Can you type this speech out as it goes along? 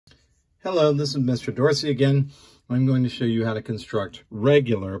Hello, this is Mr. Dorsey again. I'm going to show you how to construct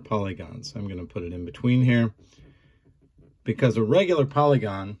regular polygons. I'm going to put it in between here because a regular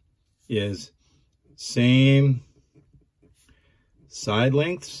polygon is same side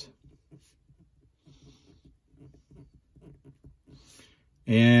lengths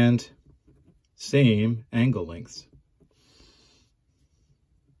and same angle lengths.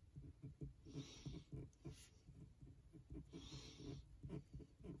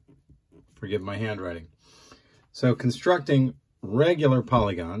 Forgive my handwriting. So constructing regular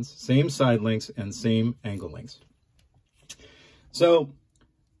polygons, same side lengths and same angle lengths. So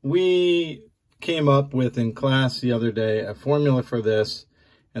we came up with in class the other day a formula for this,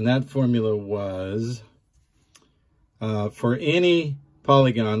 and that formula was for any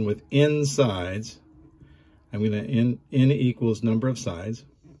polygon with n sides, I'm going to n equals number of sides.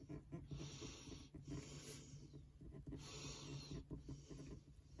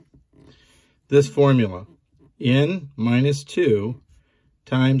 This formula, n minus 2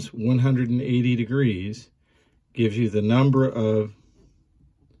 times 180 degrees, gives you the number of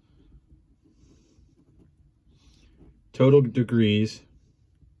total degrees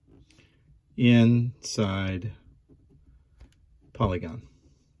inside polygon.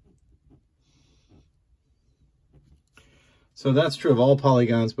 So that's true of all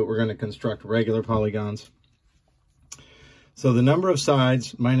polygons, but we're going to construct regular polygons. So the number of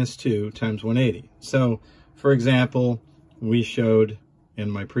sides minus 2 times 180. So, for example, we showed in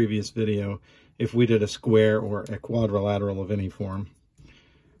my previous video, if we did a square or a quadrilateral of any form,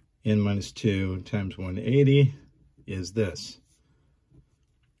 n minus 2 times 180 is this.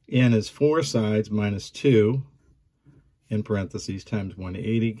 N is 4 sides minus 2, in parentheses, times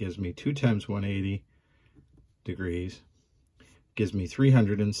 180, gives me 2 times 180 degrees, gives me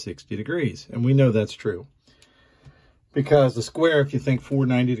 360 degrees. And we know that's true. Because the square, if you think 4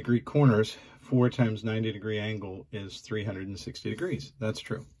 90-degree corners, 4 times 90-degree angle is 360 degrees. That's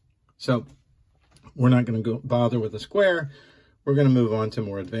true. So we're not going to bother with the square. We're going to move on to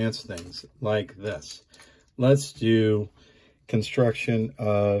more advanced things like this. Let's do construction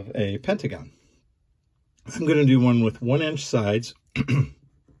of a pentagon. I'm going to do one with 1-inch sides.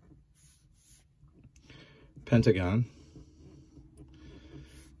 Pentagon,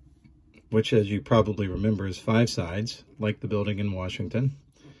 which, as you probably remember, is 5 sides, like the building in Washington.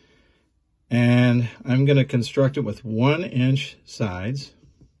 And I'm going to construct it with 1-inch sides.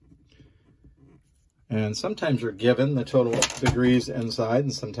 And sometimes you're given the total degrees inside,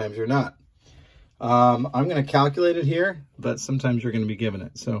 and sometimes you're not. I'm going to calculate it here, but sometimes you're going to be given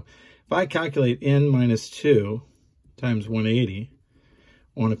it. So if I calculate n minus 2 times 180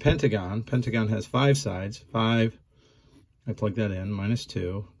 on a pentagon, pentagon has 5 sides, 5, I plug that in, minus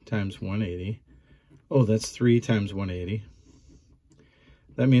 2 times 180. Oh, that's 3 times 180.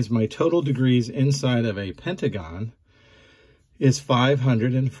 That means my total degrees inside of a pentagon is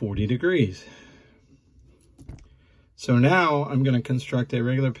 540 degrees. So now I'm going to construct a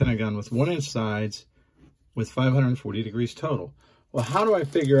regular pentagon with 1-inch sides with 540 degrees total. Well, how do I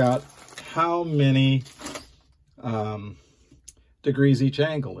figure out how many degrees each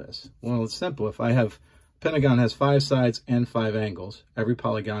angle is? Well, it's simple. If I have pentagon has 5 sides and 5 angles. Every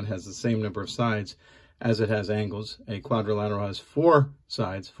polygon has the same number of sides as it has angles. A quadrilateral has 4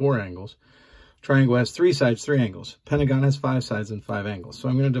 sides, 4 angles. Triangle has 3 sides, 3 angles. Pentagon has 5 sides and 5 angles. So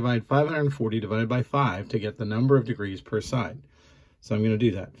I'm going to divide 540 divided by 5 to get the number of degrees per side. So I'm going to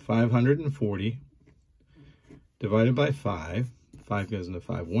do that. 540 divided by 5. 5 goes into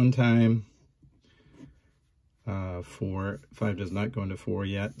 5 one time. 4. 5 does not go into 4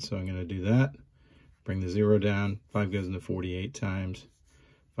 yet, so I'm going to do that. Bring the 0 down. 5 goes into 48 times.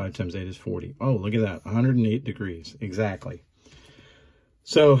 5 times 8 is 40. Oh, look at that. 108 degrees. Exactly.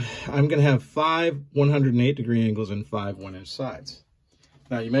 So I'm going to have 5 108 degree angles and 5 1-inch sides.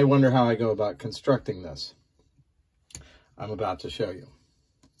 Now you may wonder how I go about constructing this. I'm about to show you.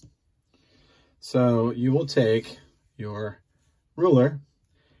 So you will take your ruler,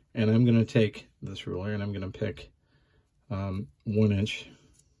 and I'm going to take this ruler and I'm going to pick 1 inch.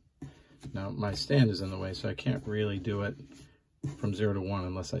 Now, my stand is in the way, so I can't really do it from 0 to 1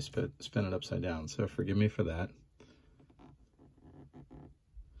 unless I spin it upside down. So forgive me for that.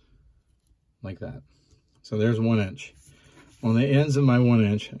 Like that. So there's 1 inch. On the ends of my 1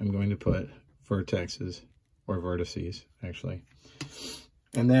 inch, I'm going to put vertexes, or vertices, actually.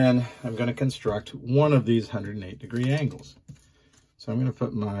 And then I'm going to construct one of these 108 degree angles. So I'm going to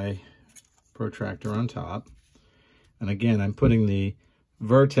put my protractor on top. And again, I'm putting the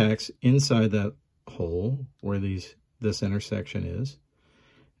vertex inside that hole where this intersection is,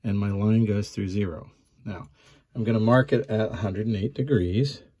 and my line goes through 0. Now, I'm going to mark it at 108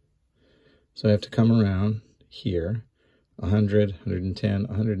 degrees So I have to come around here. 100, 110,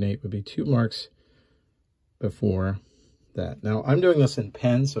 108 would be 2 marks before that. Now, I'm doing this in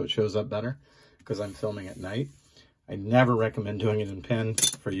pen, so it shows up better because I'm filming at night. I never recommend doing it in pen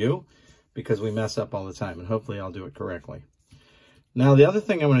for you because we mess up all the time, and hopefully I'll do it correctly. Now, the other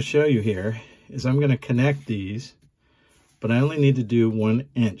thing I want to show you here is I'm going to connect these, but I only need to do 1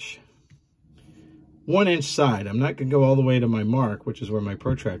 inch. 1 inch side. I'm not going to go all the way to my mark, which is where my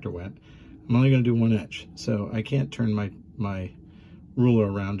protractor went. I'm only going to do 1 inch. So I can't turn my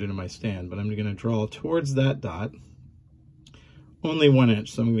ruler around due to my stand, but I'm going to draw towards that dot only 1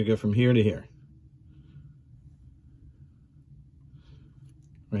 inch. So I'm going to go from here to here.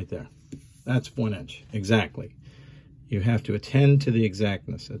 Right there. That's 1 inch. Exactly. You have to attend to the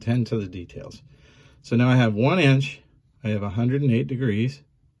exactness, attend to the details. So now I have 1 inch. I have 108 degrees.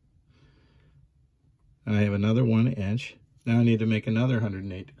 And I have another 1 inch. Now I need to make another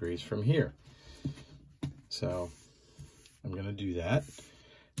 108 degrees from here. So I'm going to do that.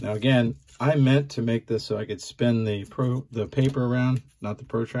 Now again, I meant to make this so I could spin the paper around, not the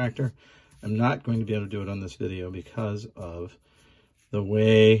protractor. I'm not going to be able to do it on this video because of the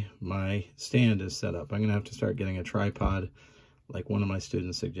way my stand is set up. I'm going to have to start getting a tripod like one of my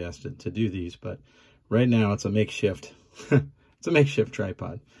students suggested to do these, but right now it's a makeshift. It's a makeshift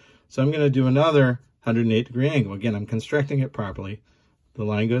tripod. So I'm going to do another 108 degree angle. Again, I'm constructing it properly. The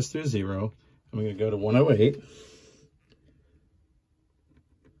line goes through 0. I'm going to go to 108.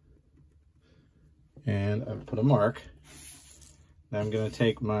 And I've put a mark. Now I'm going to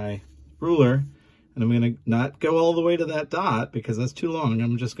take my ruler and I'm going to not go all the way to that dot because that's too long.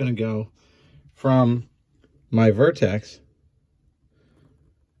 I'm just going to go from my vertex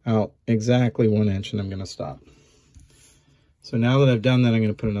out exactly 1 inch and I'm going to stop. So now that I've done that, I'm going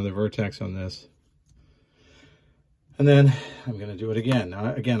to put another vertex on this. And then I'm going to do it again.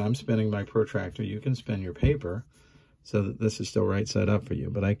 Now, again, I'm spinning my protractor. You can spin your paper so that this is still right side up for you,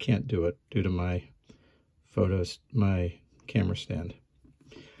 but I can't do it due to my my camera stand.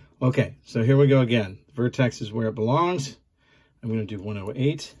 Okay, so here we go again. Vertex is where it belongs. I'm going to do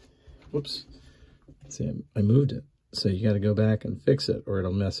 108. Whoops. See, I moved it. So you got to go back and fix it or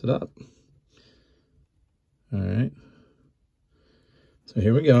it'll mess it up. All right. So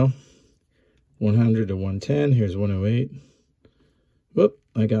here we go. 100 to 110. Here's 108. Whoop,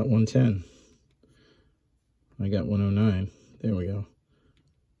 I got 110. I got 109. There we go.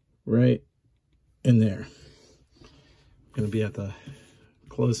 Right in there. I'm going to be at the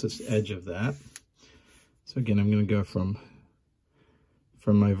closest edge of that. So again, I'm going to go from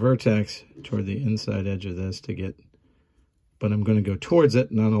my vertex toward the inside edge of this to get, but I'm going to go towards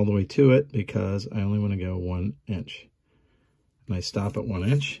it, not all the way to it, because I only want to go 1 inch. And I stop at 1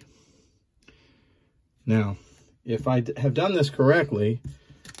 inch. Now, if I have done this correctly,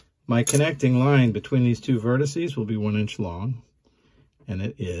 my connecting line between these two vertices will be 1 inch long, and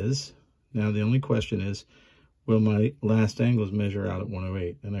it is. Now, the only question is, will my last angles measure out at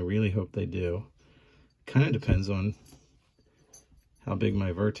 108? And I really hope they do. Kind of depends on how big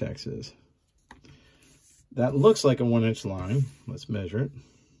my vertex is. That looks like a 1 inch line. Let's measure it.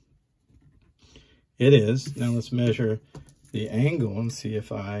 It is. Now let's measure the angle and see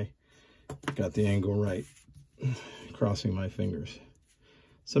if I got the angle right. Crossing my fingers.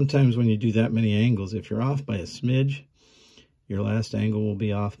 Sometimes when you do that many angles, if you're off by a smidge, your last angle will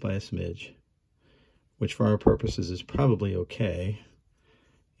be off by a smidge, which for our purposes is probably okay.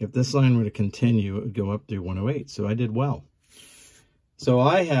 If this line were to continue, it would go up through 108. So I did well. So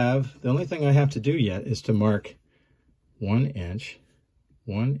the only thing I have to do yet is to mark 1 inch,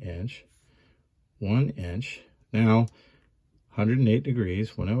 1 inch, 1 inch. Now, 108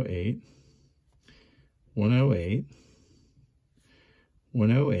 degrees, 108, 108,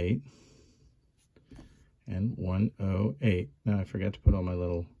 108, and 108. Now I forgot to put all my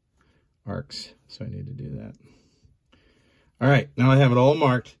little arcs, so I need to do that. All right, now I have it all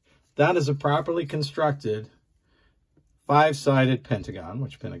marked. That is a properly constructed 5-sided pentagon,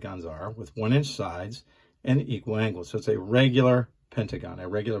 which pentagons are, with 1 inch sides and equal angles. So it's a regular pentagon, a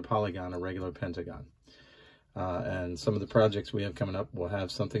regular polygon, a regular pentagon. And some of the projects we have coming up will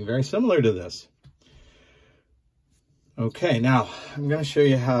have something very similar to this. Okay, now I'm going to show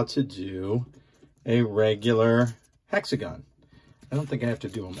you how to do a regular hexagon. I don't think I have to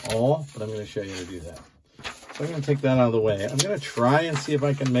do them all, but I'm going to show you how to do that. So I'm going to take that out of the way. I'm going to try and see if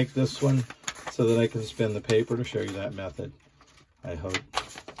I can make this one so that I can spin the paper to show you that method, I hope.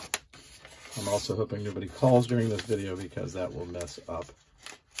 I'm also hoping nobody calls during this video because that will mess up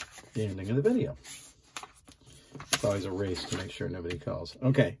the ending of the video. It's always a race to make sure nobody calls.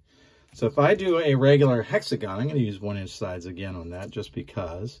 Okay, so if I do a regular hexagon, I'm going to use 1 inch sides again on that just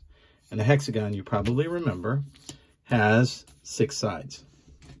because. And a hexagon, you probably remember, has 6 sides.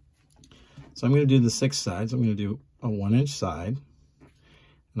 So I'm going to do the 6 sides. I'm going to do a 1-inch side,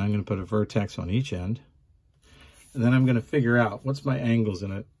 and I'm going to put a vertex on each end. And then I'm going to figure out what's my angles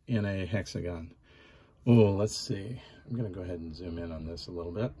in a hexagon. Oh, let's see. I'm going to go ahead and zoom in on this a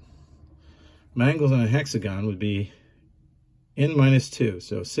little bit. My angles on a hexagon would be n minus 2.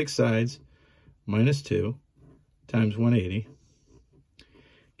 So 6 sides minus 2 times 180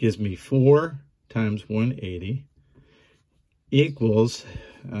 gives me 4 times 180 equals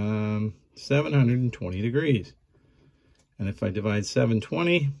 720 degrees. And if I divide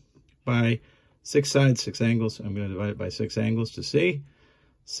 720 by 6 sides, 6 angles, I'm going to divide it by 6 angles to see.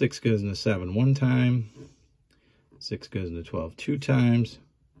 6 goes into 7 one time. 6 goes into 12 2 times.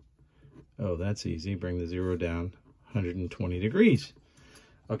 Oh, that's easy. Bring the 0 down. 120 degrees.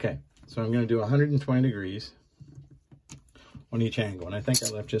 Okay, so I'm going to do 120 degrees on each angle. And I think I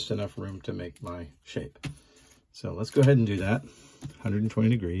left just enough room to make my shape. So let's go ahead and do that. 120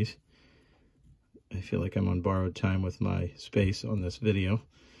 degrees. I feel like I'm on borrowed time with my space on this video.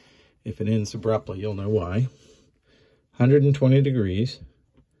 If it ends abruptly, you'll know why. 120 degrees.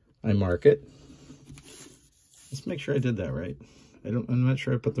 I mark it. Let's make sure I did that right. I'm not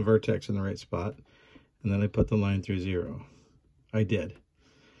sure I put the vertex in the right spot. And then I put the line through 0. I did.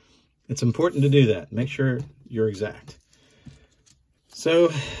 It's important to do that. Make sure you're exact.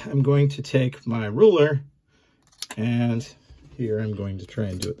 So I'm going to take my ruler, and here I'm going to try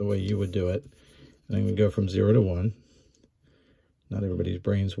and do it the way you would do it. And I'm going to go from 0 to 1. Not everybody's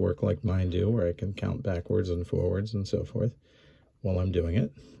brains work like mine do, where I can count backwards and forwards and so forth while I'm doing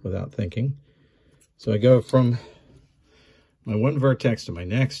it without thinking. So I go from my one vertex to my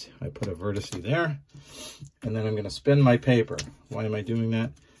next. I put a vertex there, and then I'm going to spin my paper. Why am I doing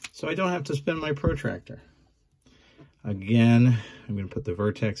that? So I don't have to spin my protractor. Again, I'm going to put the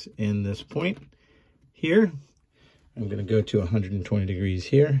vertex in this point here. I'm going to go to 120 degrees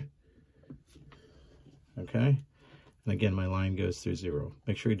here. Okay. And again, my line goes through 0.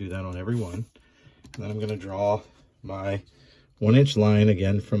 Make sure you do that on every one. And then I'm going to draw my 1-inch line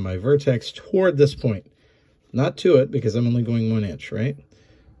again from my vertex toward this point. Not to it, because I'm only going 1 inch, right?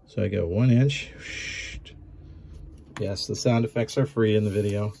 So I go 1 inch. Yes, the sound effects are free in the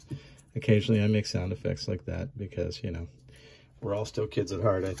video. Occasionally I make sound effects like that because, you know, we're all still kids at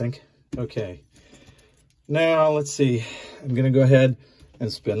heart, I think. Okay. Now, let's see. I'm going to go ahead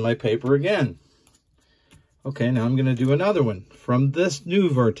and spin my paper again. Okay, now I'm going to do another one from this new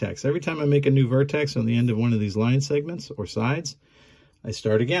vertex. Every time I make a new vertex on the end of one of these line segments or sides, I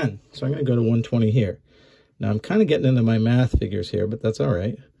start again. So I'm going to go to 120 here. Now I'm kind of getting into my math figures here, but that's all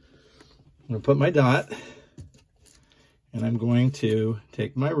right. I'm going to put my dot, and I'm going to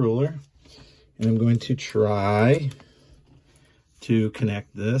take my ruler, and I'm going to try to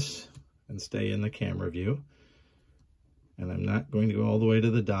connect this and stay in the camera view. And I'm not going to go all the way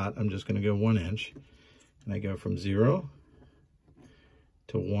to the dot. I'm just going to go 1 inch. And I go from 0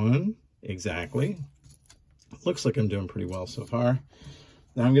 to 1 exactly. Looks like I'm doing pretty well so far.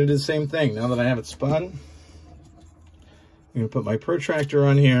 Now I'm going to do the same thing. Now that I have it spun, I'm going to put my protractor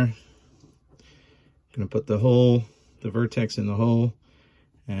on here. I'm going to put the vertex in the hole,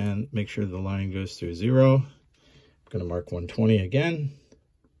 and make sure the line goes through 0. I'm going to mark 120 again.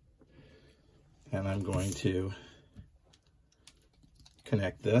 And I'm going to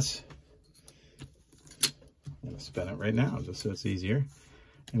connect this. I'm going to spin it right now just so it's easier.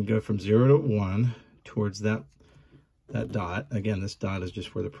 And go from 0 to 1 towards that dot. Again, this dot is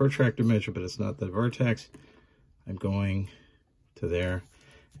just where the protractor measure, but it's not the vertex. I'm going to there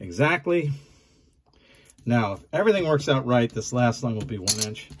exactly. Now, if everything works out right, this last line will be 1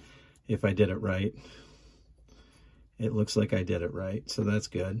 inch if I did it right. It looks like I did it right, so that's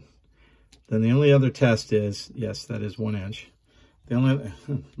good. Then the only other test is, yes, that is 1 inch. The only,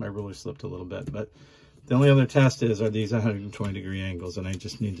 my ruler slipped a little bit, but the only other test is, are these 120 degree angles? And I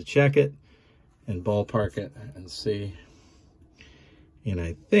just need to check it and ballpark it and see. And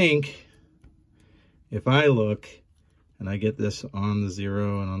I think if I look and I get this on the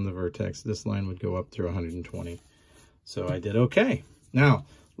 0 and on the vertex, this line would go up through 120. So I did okay. Now,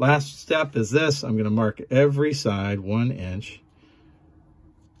 last step is this. I'm going to mark every side 1 inch,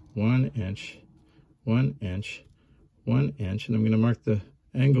 1 inch, 1 inch, 1 inch, and I'm going to mark the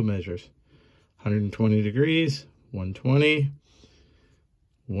angle measures. 120 degrees, 120,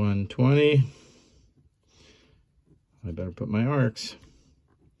 120. I better put my arcs.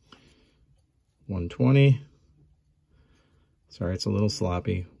 120. Sorry, it's a little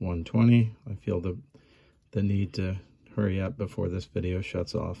sloppy. 120. I feel the need to hurry up before this video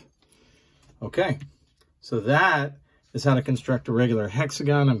shuts off. Okay, so that is how to construct a regular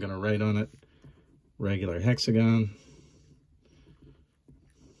hexagon. I'm going to write on it, regular hexagon,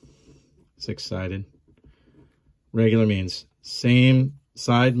 6-sided. Regular means same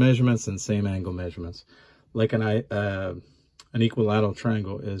side measurements and same angle measurements. Like an equilateral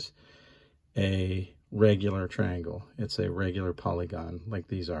triangle is a regular triangle. It's a regular polygon like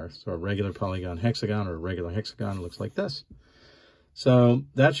these are. So a regular polygon hexagon or a regular hexagon looks like this. So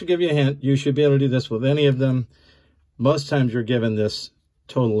that should give you a hint. You should be able to do this with any of them. Most times you're given this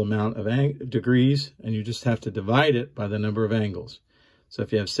total amount of degrees, and you just have to divide it by the number of angles. So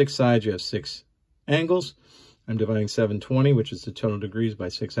if you have 6 sides, you have 6 angles. I'm dividing 720, which is the total degrees, by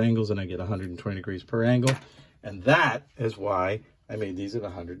 6 angles, and I get 120 degrees per angle. And that is why I made these at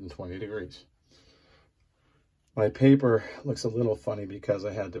 120 degrees. My paper looks a little funny because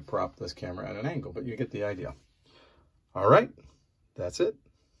I had to prop this camera at an angle, but you get the idea. All right, that's it.